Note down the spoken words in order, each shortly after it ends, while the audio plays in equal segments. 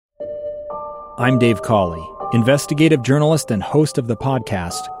I'm Dave Cawley, investigative journalist and host of the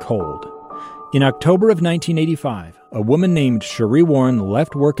podcast Cold. In October of 1985, a woman named Sheree Warren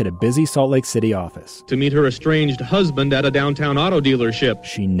left work at a busy Salt Lake City office to meet her estranged husband at a downtown auto dealership.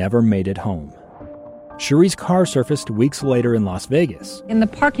 She never made it home. Sheree's car surfaced weeks later in Las Vegas. In the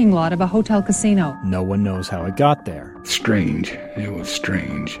parking lot of a hotel casino. No one knows how it got there. Strange. It was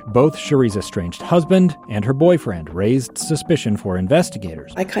strange. Both Sheree's estranged husband and her boyfriend raised suspicion for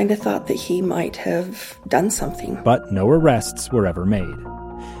investigators. I kind of thought that he might have done something. But no arrests were ever made.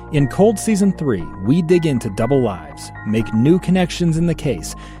 In Cold Season 3, we dig into double lives, make new connections in the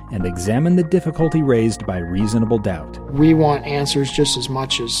case, and examine the difficulty raised by reasonable doubt. We want answers just as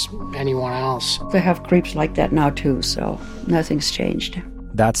much as anyone else. They have creeps like that now too, so nothing's changed.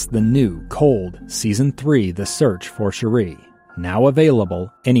 That's the new Cold Season 3, The Search for Sheree, now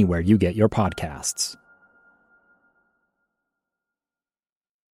available anywhere you get your podcasts.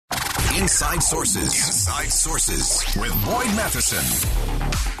 Inside Sources with Boyd Matheson.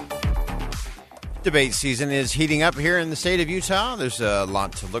 Debate season is heating up here in the state of Utah. There's a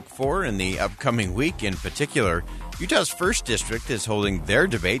lot to look for in the upcoming week. In particular, Utah's 1st District is holding their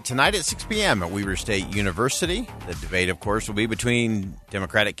debate tonight at 6 p.m. at Weber State University. The debate, of course, will be between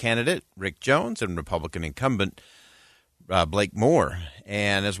Democratic candidate Rick Jones and Republican incumbent Blake Moore.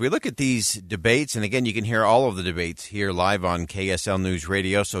 And as we look at these debates, and again, you can hear all of the debates here live on KSL News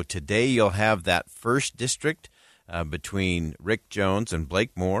Radio. So today you'll have that 1st District between Rick Jones and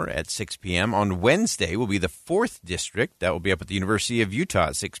Blake Moore at 6 p.m. On Wednesday will be the 4th District. That will be up at the University of Utah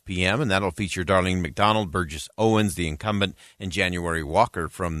at 6 p.m., and that'll feature Darlene McDonald, Burgess Owens, the incumbent, and January Walker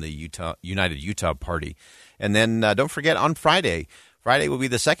from the United Utah Party. And then don't forget, on Friday will be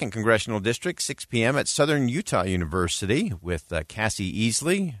the 2nd Congressional District, 6 p.m. at Southern Utah University with Cassie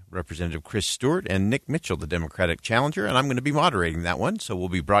Easley, Representative Chris Stewart, and Nick Mitchell, the Democratic challenger. And I'm going to be moderating that one, so we'll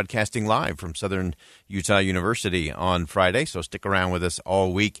be broadcasting live from Southern Utah University on Friday. So stick around with us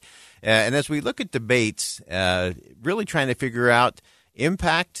all week. And as we look at debates, really trying to figure out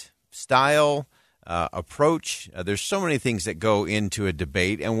impact, style, approach. There's so many things that go into a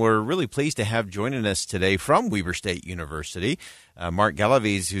debate, and we're really pleased to have joining us today from Weber State University, Mark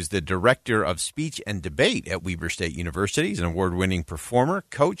Galaviz, who's the Director of Speech and Debate at Weber State University. He's an award-winning performer,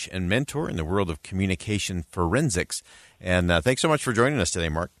 coach, and mentor in the world of communication forensics. And thanks so much for joining us today,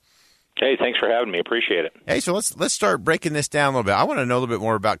 Mark. Hey, thanks for having me. Appreciate it. Hey, so let's start breaking this down a little bit. I want to know a little bit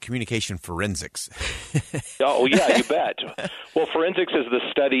more about communication forensics. Oh, yeah, you bet. Well, forensics is the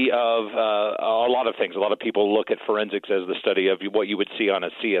study of a lot of things. A lot of people look at forensics as the study of what you would see on a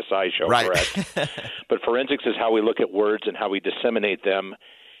CSI show, right? Correct? But forensics is how we look at words and how we disseminate them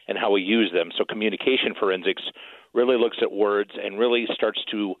and how we use them. So communication forensics really looks at words and really starts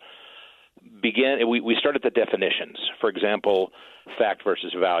to begin. We start at the definitions. For example, fact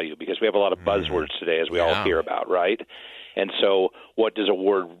versus value, because we have a lot of buzzwords today, as we all hear about, right? And so what does a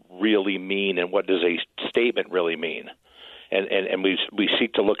word really mean, and what does a statement really mean? And we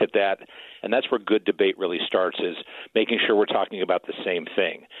seek to look at that, and that's where good debate really starts, is making sure we're talking about the same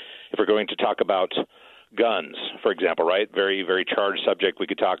thing. If we're going to talk about guns, for example, right? Very, very charged subject. We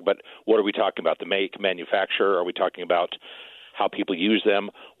could talk about, what are we talking about? The make, manufacturer? Are we talking about how people use them?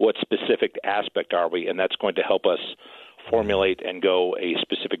 What specific aspect are we? And that's going to help us formulate and go a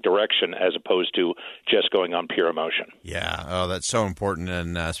specific direction as opposed to just going on pure emotion. Yeah, oh, that's so important,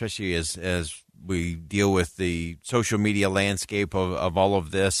 and especially as we deal with the social media landscape of all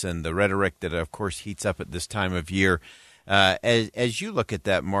of this and the rhetoric that, of course, heats up at this time of year. As you look at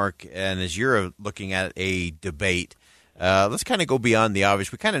that, Mark, and as you're looking at a debate, let's kind of go beyond the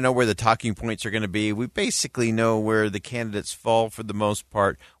obvious. We kind of know where the talking points are going to be. We basically know where the candidates fall for the most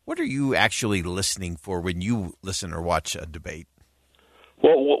part. What are you actually listening for when you listen or watch a debate?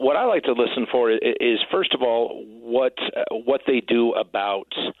 Well, what I like to listen for is, first of all, what they do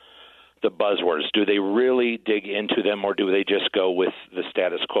about the buzzwords. Do they really dig into them, or do they just go with the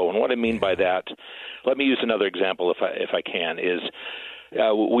status quo? And what I mean by that, let me use another example if I can, is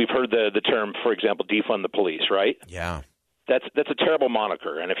we've heard the term, for example, defund the police, right? Yeah. That's a terrible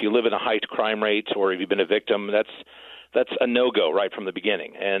moniker, and if you live in a high crime rate or if you've been a victim, that's a no-go right from the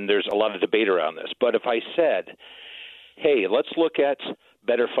beginning, and there's a lot of debate around this. But if I said, hey, let's look at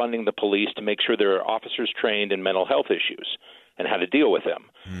better funding the police to make sure there are officers trained in mental health issues and how to deal with them,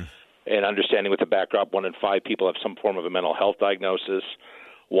 and understanding with the backdrop 1 in 5 people have some form of a mental health diagnosis,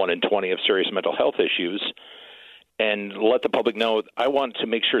 1 in 20 have serious mental health issues, and let the public know, I want to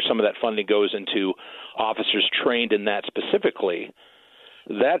make sure some of that funding goes into officers trained in that specifically.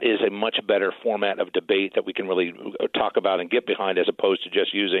 That is a much better format of debate that we can really talk about and get behind, as opposed to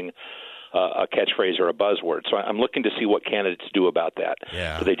just using a catchphrase or a buzzword. So I'm looking to see what candidates do about that.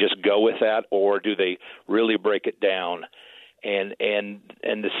 Yeah. Do they just go with that, or do they really break it down? And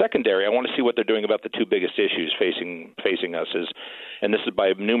the secondary, I want to see what they're doing about the two biggest issues facing us and this is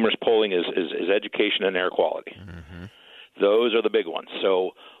by numerous polling, is education and air quality. Mm-hmm. Those are the big ones.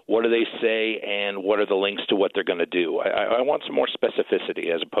 So what do they say, and what are the links to what they're going to do? I want some more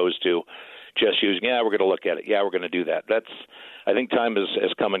specificity as opposed to just using, we're going to look at it. Yeah, we're going to do that. I think time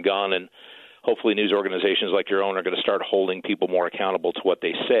has come and gone, and hopefully news organizations like your own are going to start holding people more accountable to what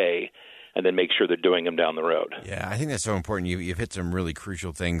they say, and then make sure they're doing them down the road. Yeah, I think that's so important. You've hit some really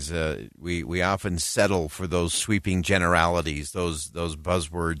crucial things. We often settle for those sweeping generalities, those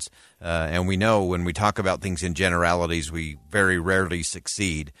buzzwords, and we know when we talk about things in generalities, we very rarely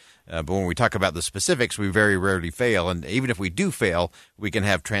succeed. But when we talk about the specifics, we very rarely fail. And even if we do fail, we can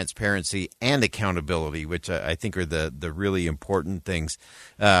have transparency and accountability, which I think are the really important things.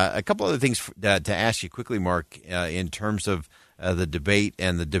 A couple other things to ask you quickly, Mark, in terms of the debate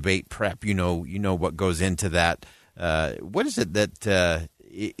and the debate prep. You know what goes into that. What is it that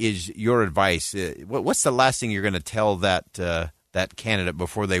is your advice? What's the last thing you're going to tell that candidate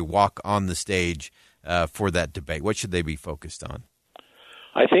before they walk on the stage for that debate? What should they be focused on?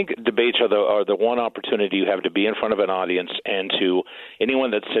 I think debates are the one opportunity you have to be in front of an audience and to anyone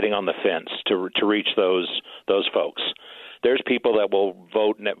that's sitting on the fence to reach those folks. There's people that will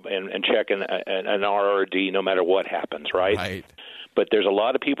vote and check an R or a D no matter what happens, right? But there's a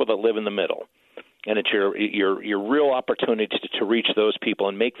lot of people that live in the middle, and it's your real opportunity to reach those people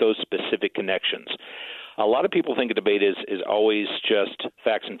and make those specific connections. A lot of people think a debate is always just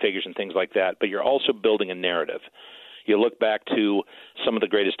facts and figures and things like that, but you're also building a narrative. You look back to some of the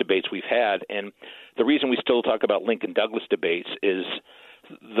greatest debates we've had, and the reason we still talk about Lincoln-Douglas debates is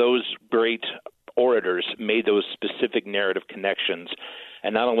those great orators made those specific narrative connections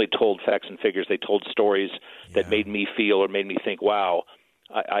and not only told facts and figures, they told stories that made me feel or made me think, wow,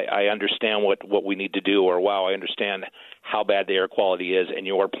 I understand what we need to do, or wow, I understand how bad the air quality is, and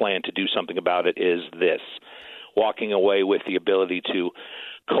your plan to do something about it is this. Walking away with the ability to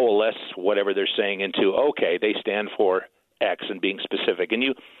coalesce whatever they're saying into, okay, they stand for X, and being specific. And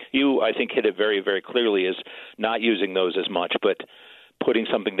you I think, hit it very, very clearly, is not using those as much, but putting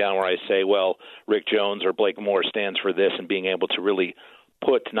something down where I say, well, Rick Jones or Blake Moore stands for this, and being able to really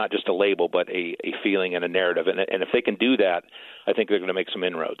put not just a label but a feeling and a narrative. And if they can do that, I think they're going to make some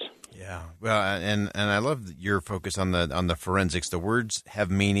inroads. Yeah, well, and I love your focus on the forensics. The words have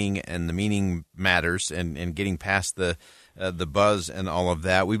meaning, and the meaning matters, and getting past the buzz and all of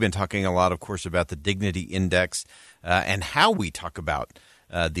that. We've been talking a lot, of course, about the Dignity Index and how we talk about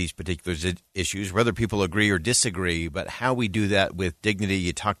these particular issues, whether people agree or disagree, but how we do that with dignity.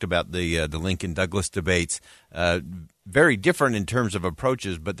 You talked about the Lincoln-Douglas debates, very different in terms of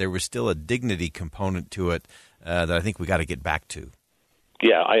approaches, but there was still a dignity component to it that I think we got to get back to.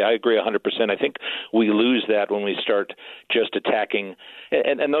 Yeah, I agree 100%. I think we lose that when we start just attacking,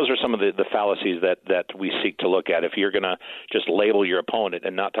 and those are some of the fallacies that we seek to look at. If you're going to just label your opponent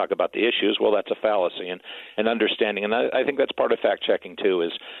and not talk about the issues, well, that's a fallacy, and understanding. And I think that's part of fact-checking, too,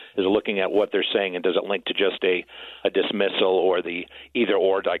 is looking at what they're saying, and does it link to just a dismissal or the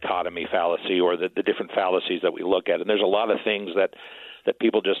either-or dichotomy fallacy, or the different fallacies that we look at. And there's a lot of things that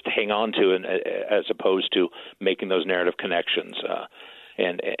people just hang on to, as opposed to making those narrative connections.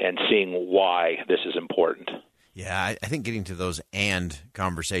 And seeing why this is important. Yeah, I think getting to those and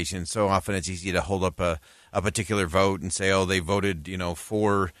conversations, so often it's easy to hold up a particular vote and say, oh, they voted,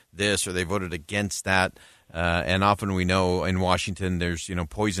 for this, or they voted against that. And often we know in Washington there's,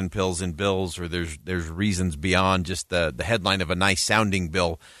 poison pills in bills, or there's reasons beyond just the headline of a nice sounding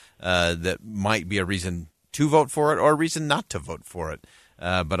bill that might be a reason to vote for it or a reason not to vote for it.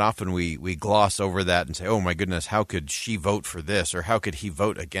 But often we gloss over that and say, oh, my goodness, how could she vote for this, or how could he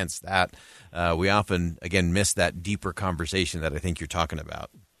vote against that? We often, again, miss that deeper conversation that I think you're talking about.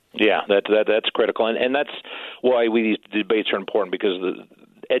 Yeah, that's critical. And that's why these debates are important, because the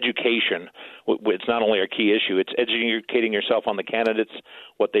education, it's not only our key issue, it's educating yourself on the candidates,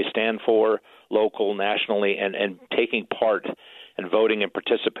 what they stand for, local, nationally, and taking part and voting and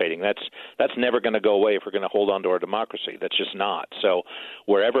participating. That's never going to go away if we're going to hold on to our democracy. That's just not. So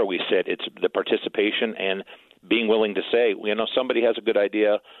wherever we sit, it's the participation and being willing to say, somebody has a good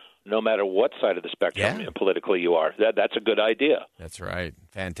idea, no matter what side of the spectrum politically you are. That's a good idea. That's right.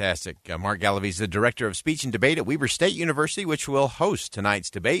 Fantastic. Mark Gallavy is the Director of Speech and Debate at Weber State University, which will host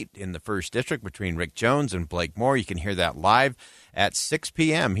tonight's debate in the 1st District between Rick Jones and Blake Moore. You can hear that live at 6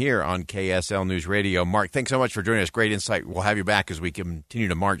 p.m. here on KSL News Radio. Mark, thanks so much for joining us. Great insight. We'll have you back as we continue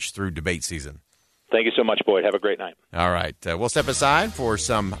to march through debate season. Thank you so much, Boyd. Have a great night. All right. We'll step aside for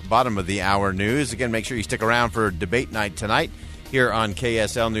some bottom-of-the-hour news. Again, make sure you stick around for debate night tonight here on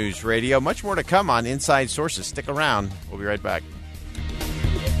KSL News Radio. Much more to come on Inside Sources. Stick around. We'll be right back.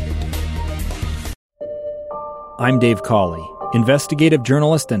 I'm Dave Cawley, investigative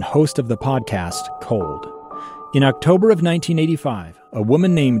journalist and host of the podcast Cold. In October of 1985, a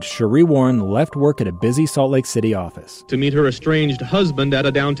woman named Sheree Warren left work at a busy Salt Lake City office to meet her estranged husband at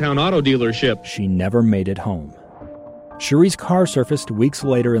a downtown auto dealership. She never made it home. Sheree's car surfaced weeks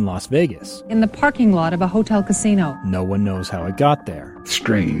later in Las Vegas. In the parking lot of a hotel casino. No one knows how it got there.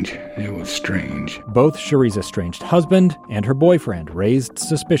 Strange. It was strange. Both Sheree's estranged husband and her boyfriend raised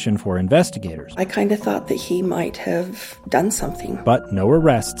suspicion for investigators. I kind of thought that he might have done something. But no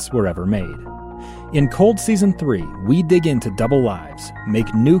arrests were ever made. In Cold Season 3, we dig into double lives,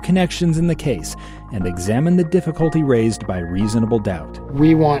 make new connections in the case, and examine the difficulty raised by reasonable doubt.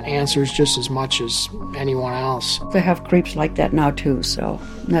 We want answers just as much as anyone else. They have creeps like that now, too, so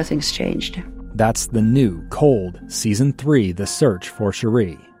nothing's changed. That's the new Cold Season 3, The Search for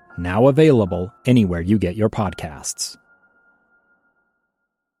Sheree. Now available anywhere you get your podcasts.